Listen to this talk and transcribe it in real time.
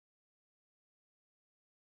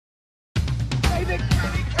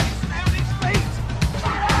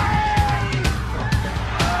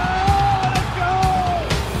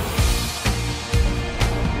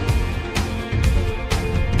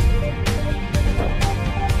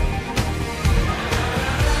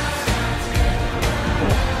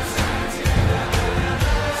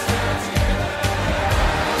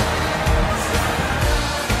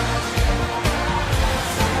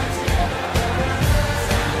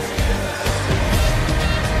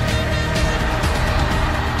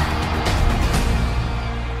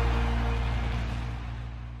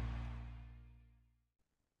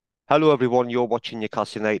Hello everyone, you're watching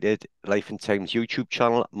Newcastle United Life and Times YouTube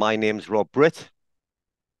channel. My name's Rob Britt.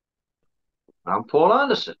 I'm Paul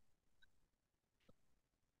Anderson.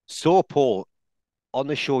 So Paul, on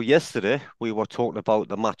the show yesterday, we were talking about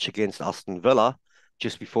the match against Aston Villa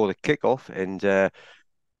just before the kickoff, and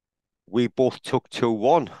we both took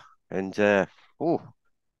 2-1, and oh,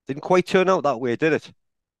 didn't quite turn out that way, did it?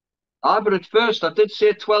 But at first I did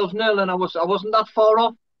say 12-0 and I wasn't that far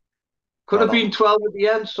off. Could have Well, been 12 at the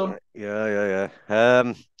end, son. yeah.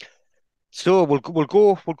 So we'll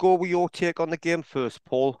go with your take on the game first,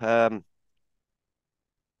 Paul. Do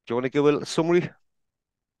you want to give a little summary?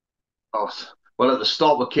 Oh, well, at the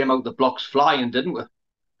start we came out the blocks flying, didn't we?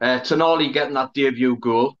 Tonali getting that debut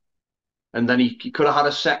goal, and then he could have had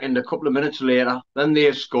a second a couple of minutes later. Then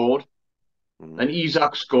they scored, Mm, then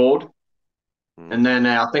Isak scored, mm, and then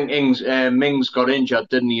I think Mings got injured,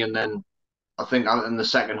 didn't he? And then I think in the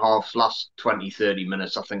second half, last 20, 30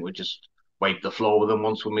 minutes, I think we just wiped the floor with them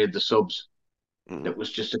once we made the subs. mm.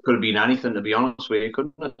 It could have been anything, to be honest with you,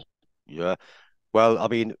 couldn't it? Yeah. Well, I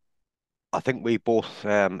mean, I think we both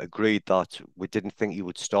agreed that we didn't think he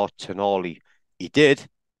would start Tonali. He did,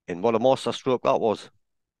 and what a masterstroke that was.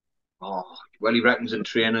 Oh, well, he reckons in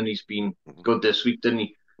training he's been Mhm, good this week, didn't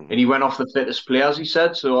he? And mhm. he went off the fittest players, he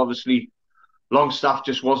said. So obviously, Longstaff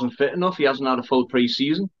just wasn't fit enough. He hasn't had a full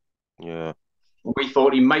pre-season. Yeah, We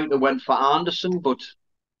thought he might have went for Anderson, but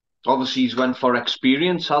obviously he's went for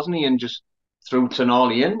experience, hasn't he? And just threw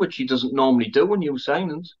Tonali in, which he doesn't normally do when new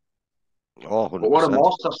signings. oh, But what a 100%.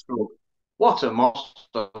 master stroke! What a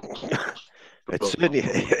master It stroke! certainly,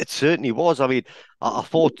 it certainly was. I mean, I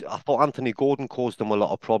thought Anthony Gordon caused them a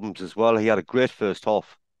lot of problems as well. He had a great first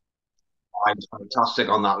half. Oh, he's fantastic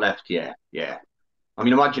on that left, yeah, yeah. I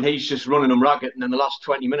mean, imagine he's just running them ragged, and in the last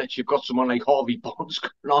 20 minutes, you've got someone like Harvey Barnes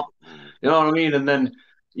going on. Mm, You know what I mean? And then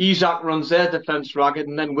Isak runs their defence ragged,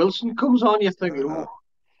 and then Wilson comes on. You're thinking, uh, oh.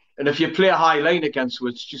 And if you play a high line against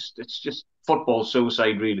us, it's just football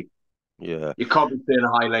suicide, really. yeah. You can't be playing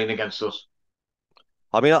a high line against us.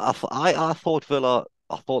 I mean, I thought Villa.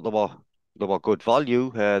 I thought they were good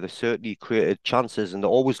value. They certainly created chances, and they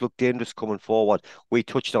always looked dangerous coming forward. We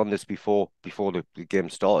touched on this before the game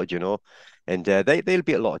started, and they'll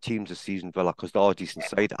beat a lot of teams this season, Villa, because they're a decent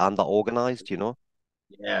side and they're organised.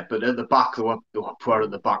 Yeah, but at the back, they were poor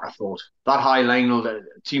at Mm, the back, I thought. That high line,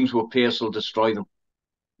 teams with pace will destroy them.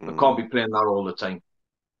 They can't mm, be playing that all the time.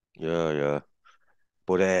 yeah.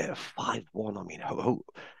 But 5-1. I mean,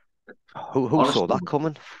 who saw Honestly, that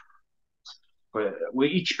coming?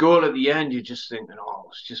 with each goal at the end, you're just thinking, oh,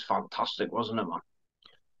 it's just fantastic, wasn't it,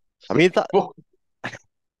 I mean that man?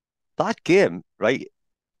 that game, right?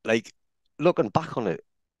 Like looking back on it,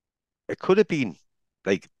 it could have been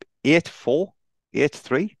like 8-4,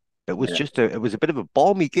 8-3. It was a bit of a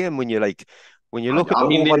balmy game when you I, look at I the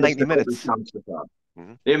mean, they over missed 90 a couple of minutes. chances.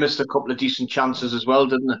 Hmm. They missed a couple of decent chances as well,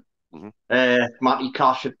 didn't Hmm. they? Matty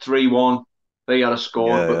Cash at 3-1. They had a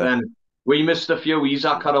scored, Yeah, but yeah. then we missed a few.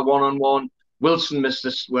 Isaac had a one-on-one. Wilson missed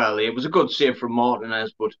this. Well, it was a good save from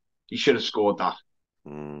Martinez, but he should have scored that.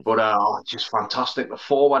 Mm. But just fantastic. The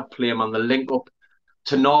forward play, man, the link up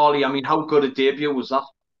to Tonali. I mean, how good a debut was that?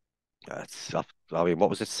 I mean, what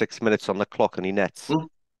was it? 6 minutes on the clock and he nets.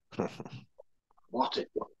 Hmm? What it?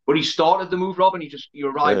 But he started the move, Robin. He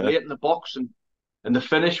arrived Yeah. late in the box, and the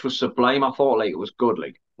finish was sublime. I thought like it was good,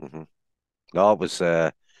 like. Hmm. No, it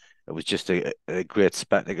was just a great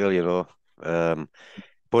spectacle. Um,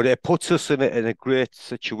 but it puts us in a great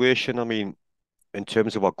situation. I mean, in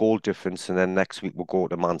terms of our goal difference, and then next week we'll go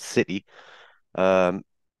to Man City. Um,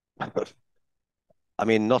 I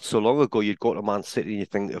mean, not so long ago, you'd go to Man City and you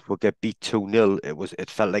think if we get beat 2-0, it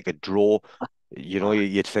felt like a draw.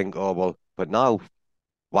 You'd think, oh well, but now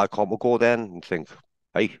why can't we go then and think,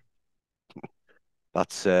 hey,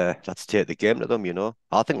 let's take the game to them.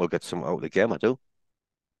 I think we'll get some out of the game, I do.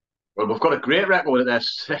 Well, we've got a great record at their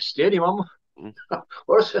stadium, haven't Mm. we?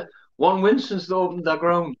 What is it? One win since they opened their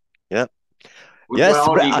ground. Yeah. We're Yes,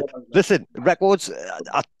 already. listen, records.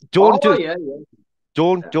 I don't Oh do yeah, yeah.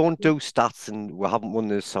 don't do stats, and we haven't won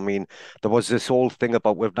this. I mean, there was this whole thing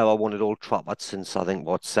about we've never won at Old Trafford since I think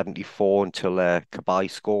what 74 until Kabay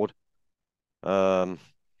scored. Um,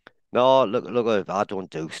 no, look, I don't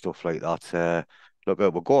do stuff like that. Look,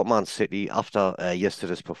 we'll go to Man City after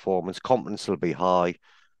yesterday's performance. Confidence will be high,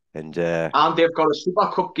 and And they've got a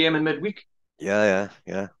Super Cup game in midweek. yeah.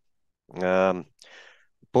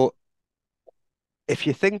 But if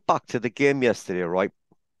you think back to the game yesterday, right,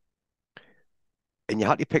 and you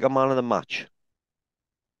had to pick a man of the match,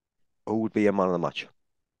 who would be a man of the match?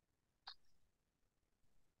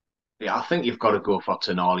 Yeah, I think you've got to go for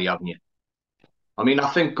Tonali, haven't you? I mean, I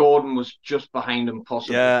think Gordon was just behind him,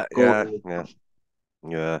 possibly. Yeah, yeah, Gordon, yeah,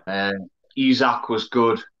 yeah. uh, Isak was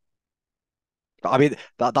good. I mean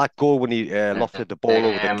that goal when he lofted the ball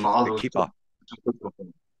over Oh, the there was keeper.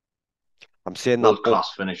 some I'm saying that, world but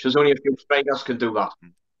class finish. There's only a few strikers can do that.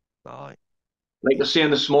 aye. Like they're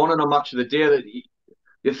saying this morning on Match of the Day that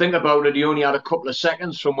you think about it, he only had a couple of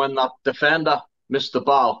seconds from when that defender missed the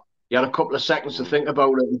ball. He had a couple of seconds to Mm. think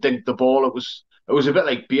about it and dink the ball. It was a bit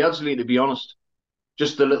like Beardsley, to be honest.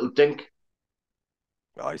 Just a little dink.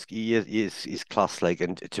 Oh, he's class. Like,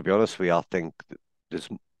 and to be honest with you, I think there's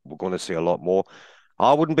we're going to see a lot more.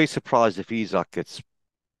 I wouldn't be surprised if Isak gets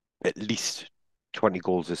at least 20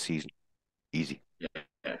 goals this season. Easy.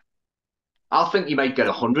 Yeah. I think he might get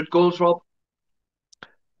 100 goals, Rob.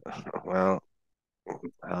 Well,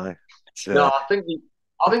 aye. It's No, I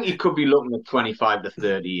think he could be looking at 25 to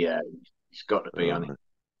 30. Yeah, he's got to be on it. uh,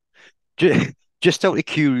 ju- just out of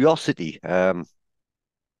curiosity,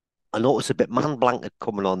 I noticed a bit man blanket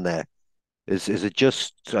coming on there. Is it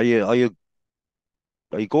just are you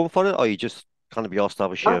going for it, or are you just kind of be asked to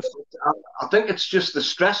have a I, shave? I think it's just the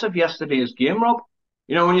stress of yesterday's game, Rob.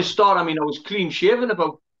 You know, when you start, I mean, I was clean shaven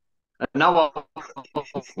about an hour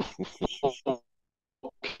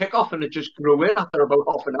kick off and it just grew in after about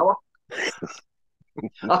half an hour.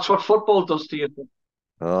 That's what football does to you.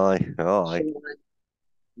 Aye, So, aye.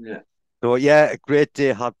 yeah. So yeah, a great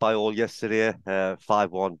day had by all yesterday.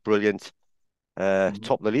 5-1, brilliant. Mhm.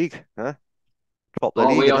 Top of the league, huh? Top of the Oh,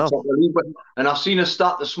 league, we you are know. top of the league. And I've seen a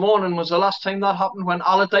stat this morning. Was the last time that happened when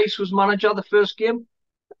Allardyce was manager the first game?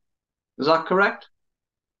 Is that correct?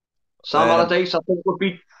 Sam Um, Allardyce, I think, would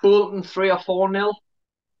beat Bolton 3 or 4-0.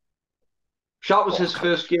 That was oh, his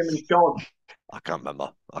first game in charge. I can't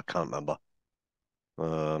remember. I can't remember.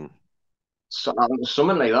 Um, So,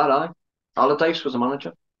 something like that, aye. Allardyce was a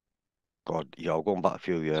manager. God, yeah, I'm going back a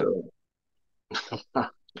few years. So,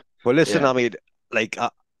 But listen, yeah. I mean, like,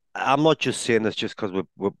 I'm not just saying this just because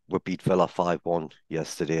we beat Villa 5-1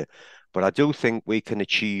 yesterday, but I do think we can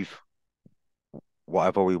achieve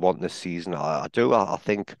whatever we want this season. I do. I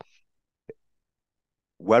think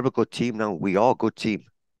we're a good team now. We are a good team.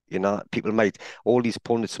 You know, all these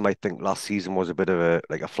pundits might think last season was a bit of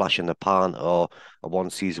a flash in the pan or a one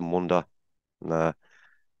season wonder. Nah,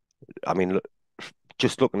 I mean,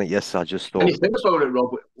 just looking at yesterday, I just And thought you we think looked. about it,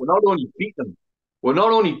 Rob, we not only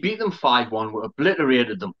beat them 5-1, we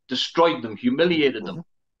obliterated them, destroyed them, humiliated them, Mhm.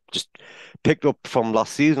 Just picked up from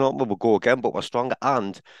last season, we will go again, but we're stronger.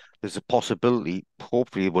 And there's a possibility,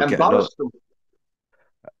 hopefully, we'll get another. embarrassed them,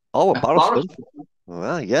 Oh, embarrassed embarrassed them.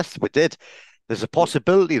 Well, yes, we did. There's a them.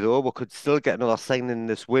 possibility, though, we could still get another signing in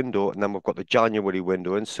this window, and then we've got the January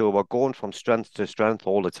window, and so we're going from strength to strength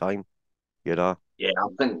all the time, you know. Yeah, I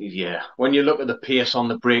think, yeah. When you look at the pace on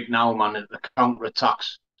the break now, man, the counter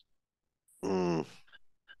attacks. Mm,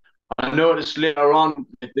 I noticed later on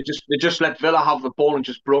they just let Villa have the ball and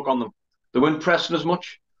just broke on them. They weren't pressing as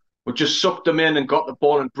much, but just sucked them in and got the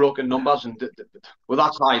ball in broken numbers. And with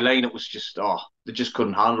that high line, it was just they just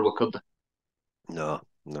couldn't handle it, could they? no,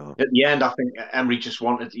 no. At the end, I think Emery just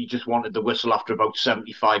wanted the whistle after about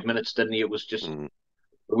 75 minutes, didn't he? It was just Mm.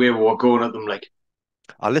 the way we were going at them, like.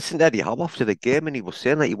 I listened to Eddie Howe after the game, and he was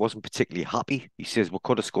saying that he wasn't particularly happy. He says we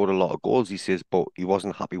could have scored a lot of goals. He says, but he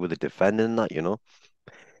wasn't happy with the defending and that, you know.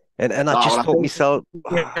 And I Well, just I thought think myself,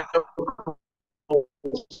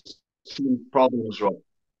 team problems, Rob.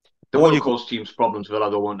 They oh, will you go, cause teams problems.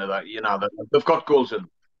 Villa don't want that. You know, they've got goals in.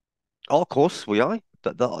 oh, of course we are.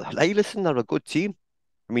 Hey, listen, they're a good team.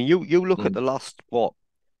 I mean, you look at Mm. the last what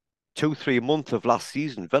 2, 3 months of last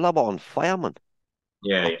season, Villa were on fire, man.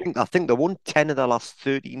 Yeah, yeah. I think they won 10 of the last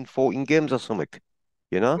 13, 14 games or something.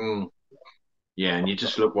 You know? Mm. Yeah, and you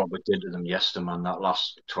just look what we did to them yesterday, man. That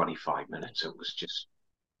last 25 minutes, it was just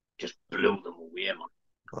blew them away, man.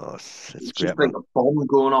 Oh, it's It's just great, like man. a bomb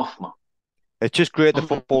going off, man. It's just great the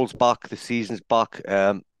football's back, the season's back.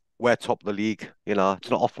 We're top of the league. You know, it's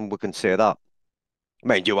not often we can say that.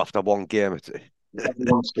 Mind you, after one game, it's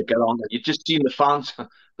Everyone's together. You just seen the fans,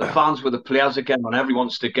 the uh, fans with the players again, when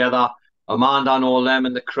everyone's together. Amanda and all them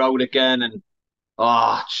in the crowd again. And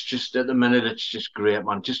it's just at the minute, it's just great,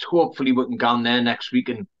 man. Just hopefully we can go down there next week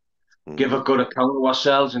and give Mm. a good account of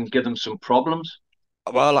ourselves and give them some problems.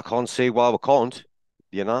 Well, I can't see why we can't.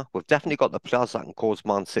 We've definitely got the players that can cause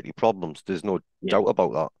Man City problems. There's no Yeah. doubt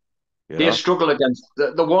about that. You They know, struggle against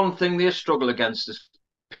the one thing they struggle against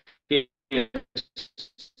is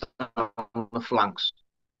on the flanks.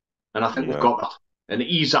 And I think we've yeah. got that. And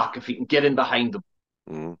Isak, if he can get in behind them,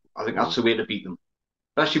 Mm. I think that's Mm. the way to beat them.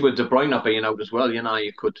 Especially with De Bruyne being out as well,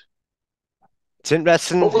 you could. It's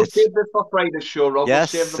interesting. But we'll save this for Friday's show, Rob. We'll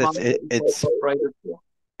save Yes, the Man City talk for Friday's show.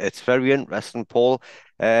 it's very interesting, Paul.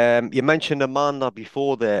 You mentioned Amanda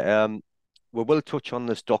before there. We will touch on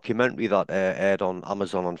this documentary that aired on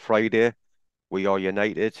Amazon on Friday. We Are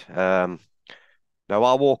United. Now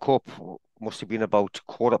I woke up, must have been about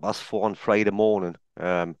 4:15 on Friday morning.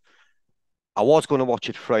 I was going to watch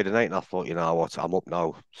it Friday night, and I thought, you know what, I'm up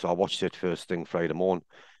now, so I watched it first thing Friday morning,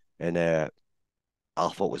 and I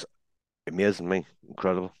thought it was amazing, me,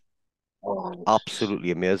 incredible, Oh, absolutely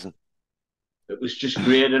amazing. it was just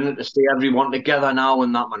great, isn't it, to see everyone together now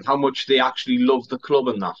and that, man. How much they actually love the club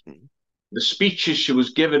and that. Mhm. The speeches she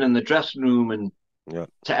was giving in the dressing room and Yeah,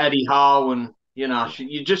 to Eddie Howe, and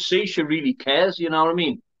you just see she really cares. You know what I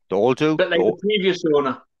mean? they all do. Bit like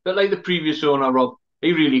the previous owner, Rob.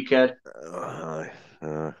 He really cared. Uh,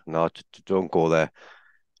 no, don't go there.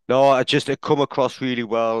 No, it come across really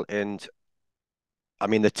well, and I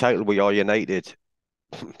mean the title "We Are United."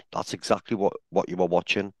 That's exactly what you were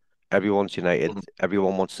watching. Everyone's united. Mm.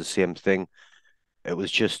 Everyone wants the same thing. It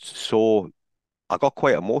was just so. I got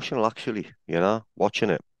quite emotional actually. Watching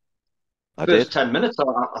it. I First did. 10 minutes,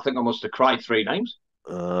 I think I must have cried 3 times.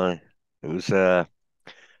 Uh, it was.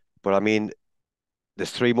 But I mean,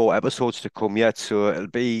 there's three more episodes to come yet, so it'll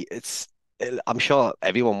be. I'm sure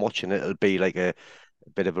everyone watching it, it'll be like a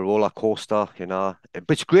bit of a roller coaster. But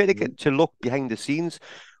it's great to Mm. get to look behind the scenes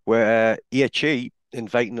where HE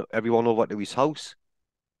inviting everyone over to his house.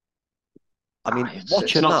 I mean, It's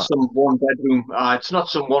watching not that. some one bedroom. It's not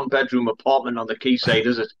some one bedroom apartment on the quayside,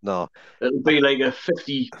 is it? No, It'll I, be like a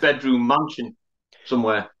 50-bedroom mansion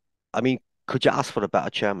somewhere. I mean, could you ask for a better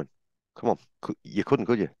chairman? Come on, you couldn't,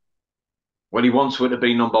 could you? Well, he wants her to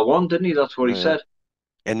be number one, didn't he? That's what he Yeah. said.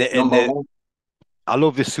 And Number one. I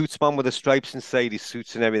love the suits, man, with the stripes inside his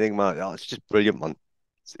suits and everything, man. Oh, it's just brilliant, man.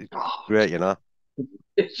 It's Oh, great.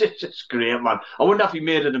 it's great, man. I wonder if he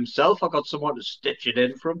made it himself. I got someone to stitch it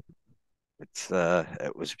in for him.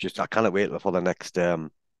 It was just I can't wait for the next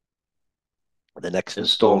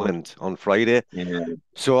Installment. installment on Friday. Yeah,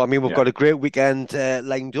 So I mean, we've yeah. got a great weekend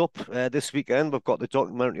lined up this weekend. We've got the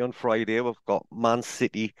documentary on Friday. We've got Man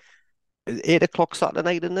City. 8 o'clock Saturday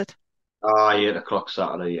night, isn't it? 8 o'clock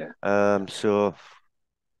Saturday. Yeah, yeah. So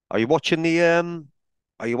are you watching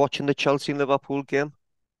the Chelsea and Liverpool game?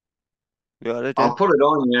 You already I'll there? put it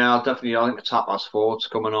on. Yeah, I'll definitely. I think it's 4:30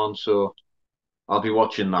 coming on, so I'll be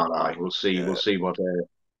watching that. We'll see. We'll Yeah. see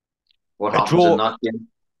what A happens in draw. that game.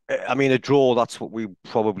 I mean, a draw. That's what we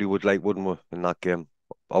probably would like, wouldn't we, in that game?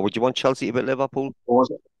 Or would you want Chelsea to beat Liverpool?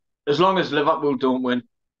 As long as Liverpool don't win,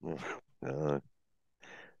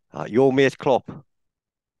 Uh, your mate Klopp,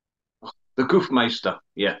 the Goofmeister.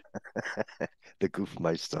 Yeah. the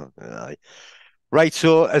Goofmeister. Aye. Right.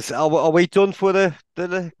 So, are we done for the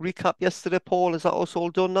recap yesterday, Paul? Is that us all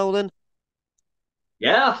done now then?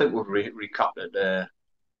 Yeah, I think we've recapped it,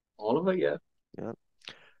 all of it. Yeah. Yeah.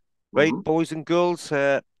 Right, Hmm. boys and girls.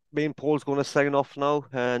 Me and Paul's going to sign off now,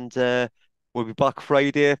 and we'll be back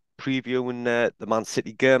Friday previewing the Man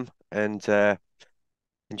City game. And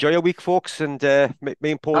enjoy your week, folks. And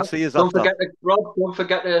me and Paul see you Don't after. forget to Rob. Don't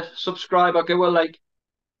forget to subscribe or give a like.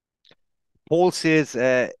 Paul says,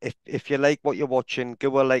 if you like what you're watching,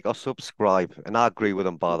 give a like or subscribe. And I agree with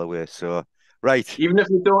him, by the way. So, right, Even if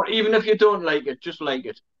you don't like it, just like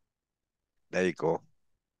it. there you go.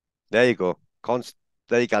 There you go.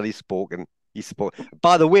 There you go. He's spoken. He spoke.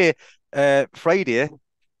 By the way, Friday,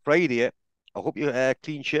 I hope you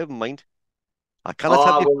clean shaven, mind. I cannot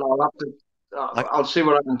have Oh you, well, I'll have to. I, I'll see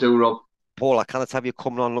what I can do, Rob. Paul. I cannot have you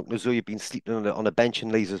coming on looking as though you've been sleeping on a bench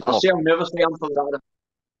in Lee's I'll see Park. how nervous I am for that.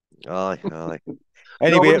 Aye, aye.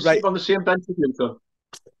 No, I Anyway, wouldn't right. sleep on the same bench with you, son.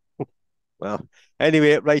 Well,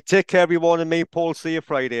 anyway, right. Take care, everyone, and me, Paul. See you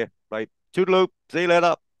Friday. Right. Toodaloo. See you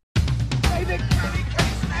later.